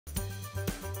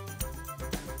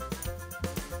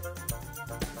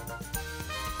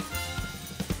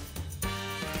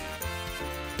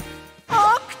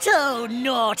So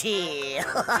naughty!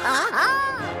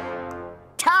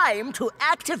 Time to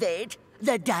activate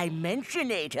the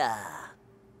Dimensionator.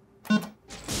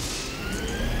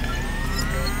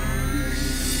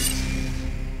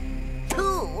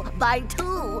 2 by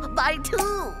 2 by 2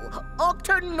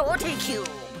 Octonaughty Cube.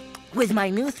 With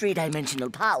my new 3-dimensional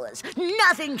powers,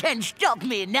 nothing can stop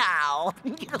me now.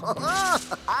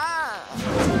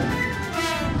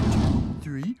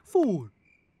 3, 4.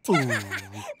 Oh.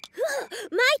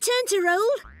 My turn to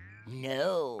roll.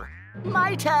 No,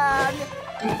 my turn.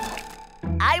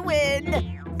 I win,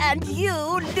 and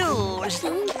you lose.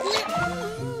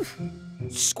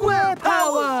 Square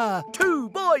power! 2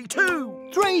 by 2.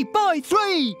 3 by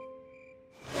 3.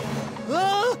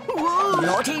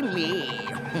 Naughty me.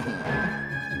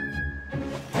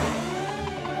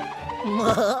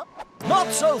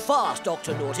 Not so fast,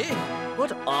 Dr. Naughty.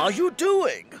 What are you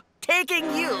doing?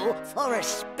 Taking you for a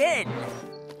spin.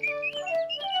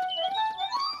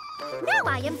 Now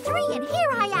I am 3 and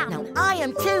here I am. Now I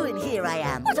am 2 and here I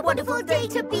am. What a wonderful day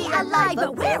to be alive.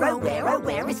 But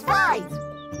where is 5?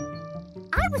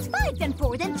 I was 5, then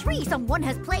 4, then 3. Someone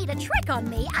has played a trick on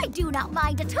me. I do not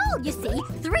mind at all, you see.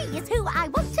 3 is who I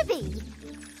want to be.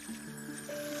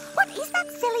 What is that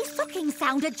silly sucking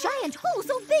sound? A giant hole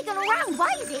so big and round.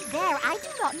 Why is it there? I do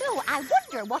not know. I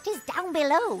wonder what is down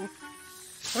below.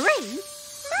 3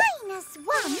 minus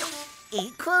 1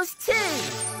 equals 2.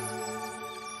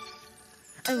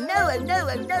 Oh no, oh no,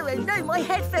 oh no, oh no, my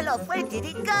head fell off. Where did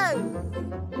it go?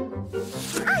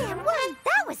 I am 1.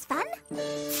 That was fun.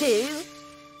 2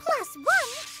 plus 1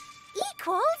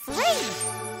 equals 3.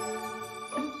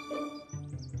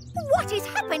 What is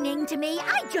happening to me?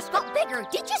 I just got bigger.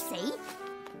 Did you see?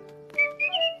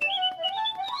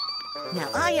 Now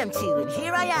I am 2 and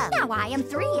here I am. Now I am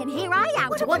 3 and here I am.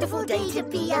 What a wonderful day to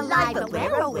be alive. But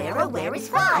where is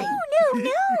 5? Oh,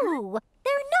 no.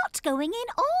 They're not going in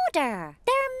order.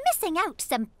 They're missing out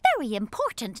some very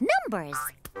important numbers.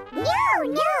 No.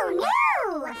 You're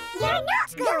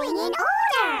not going in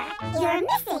order. You're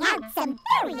missing out some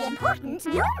very important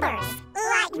numbers.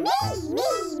 Like me.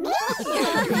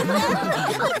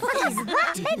 Is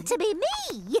that meant to be me?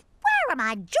 Where are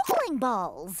my juggling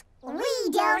balls? We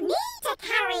don't need to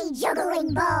carry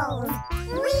juggling balls.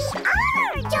 We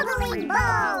are juggling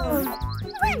balls.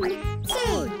 1, 2,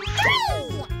 3.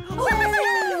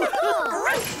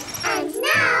 And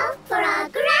now for our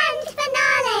grand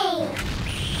finale.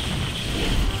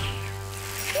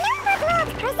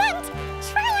 Numberblocks present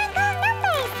triangle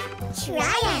numbers.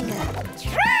 Triangle.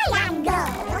 Triangle.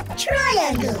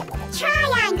 Triangle.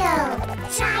 Triangle.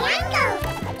 Triangle.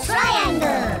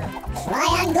 Triangle.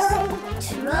 Triangle.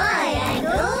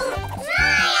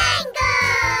 Triangle.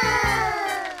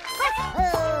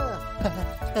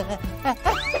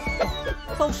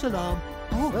 False alarm.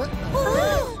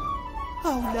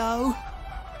 Oh no.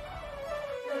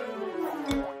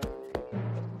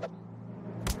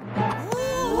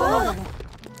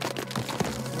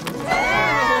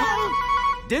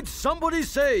 Did somebody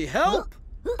say help?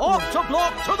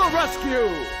 Octoblock to the rescue!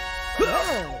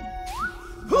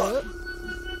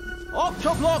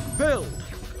 Octoblock build!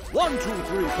 1, 2, 3,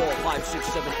 4, 5, 6,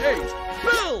 7, 8.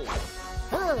 Build!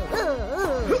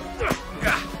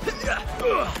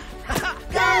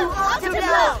 Go,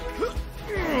 Octoblock!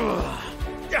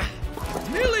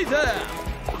 Nearly there!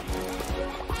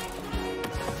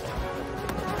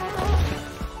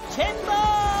 Timber!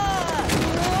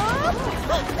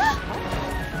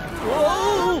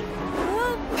 Whoa!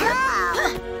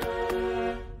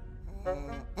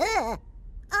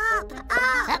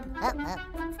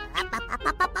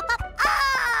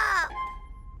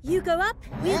 You go up,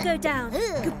 we'll go down.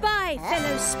 Goodbye,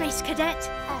 fellow space cadet.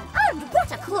 And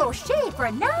what a close shave for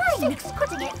a 9. 6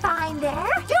 putting it fine there.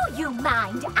 Do you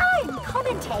mind? I'm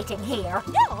commentating here.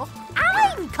 No,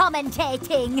 I'm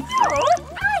commentating. No,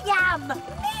 I am.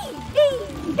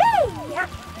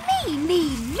 Me.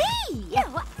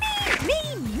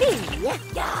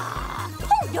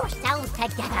 Pull yourselves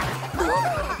together.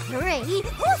 3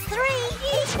 plus 3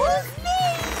 equals me.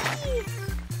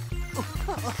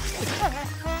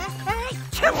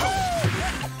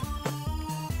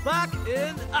 Back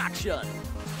in action!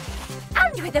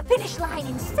 And with the finish line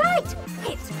in sight,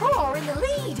 it's 4 in the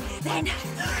lead. Then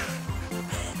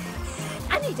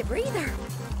I need a breather.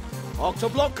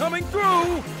 Octoblock coming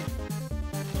through!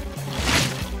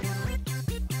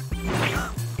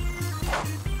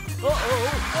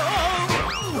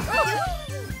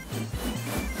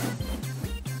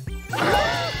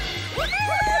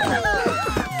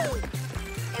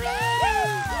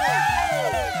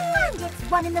 And it's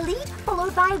 1 in the lead,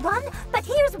 followed by 1. But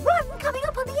here's 1 coming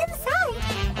up on the inside.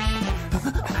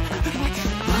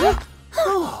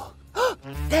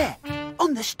 There,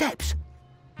 on the steps.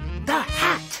 The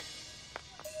hat.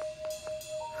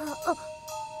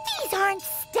 These aren't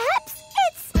steps.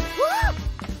 It's...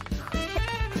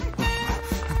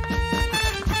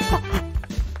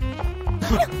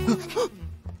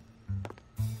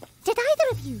 Did either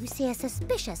of you see a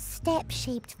suspicious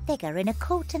step-shaped figure in a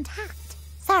coat and hat?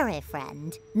 Sorry,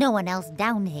 friend. No one else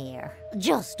down here.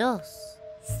 Just us.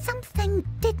 Something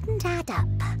didn't add up.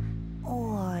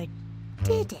 Or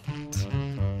did it?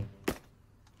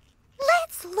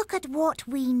 Let's look at what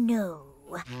we know.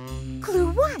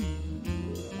 Clue 1.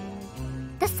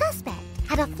 The suspect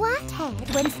had a flat head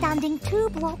when standing 2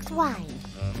 blocks wide.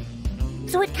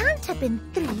 So it can't have been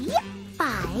 3,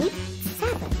 5,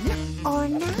 7, or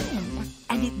 9.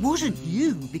 And it wasn't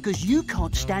you, because you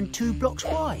can't stand 2 blocks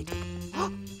wide.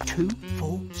 2,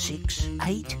 4, 6,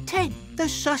 8, 10. The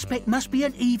suspect must be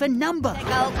an even number.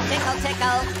 Tickle, tickle,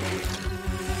 tickle.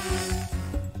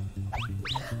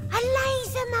 A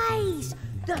laser maze!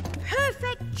 The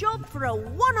perfect job for a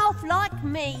one-off like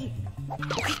me.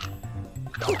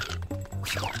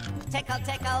 Tickle,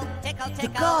 tickle, tickle, tickle. The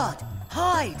guard!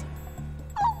 Hide!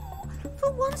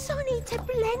 For once I need to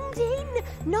blend in,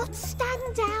 not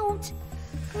stand out.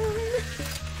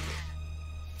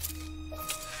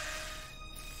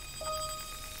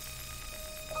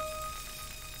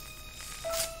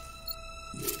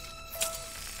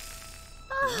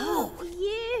 Oh,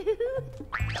 you!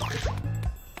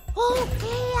 All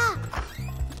clear!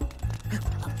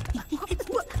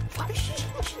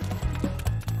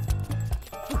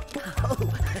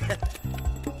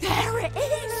 There it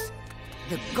is!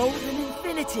 The golden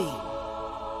infinity.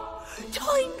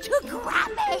 Time to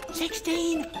grab it!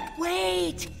 16.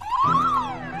 Wait.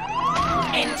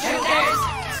 Intruders,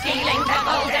 stealing the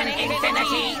golden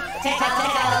infinity. Tickle,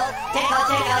 tickle, tickle,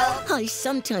 tickle. I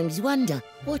sometimes wonder,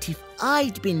 what if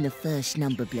I'd been the first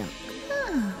number block?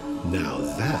 Now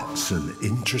that's an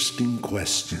interesting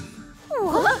question.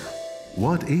 What?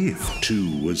 What if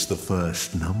 2 was the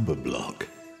first number block?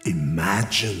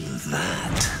 Imagine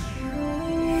that.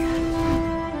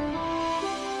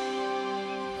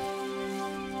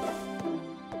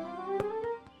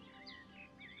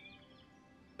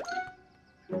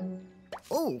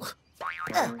 Oh.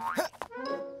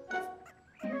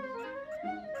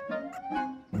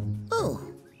 Oh,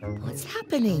 what's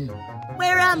happening?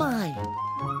 Where am I?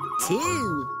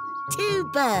 2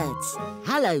 birds.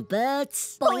 Hello,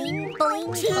 birds. Boing,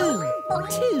 boing, 2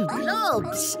 boing,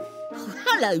 blobs. Oh,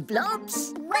 hello,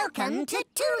 blobs. Welcome to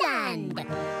Two-Land.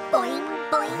 Boing,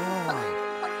 boing, boing.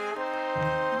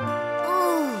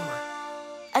 Oh,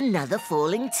 another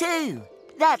falling 2.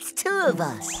 That's 2 of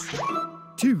us.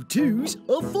 2 2s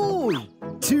are 4.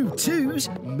 2 2s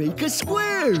make a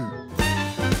square.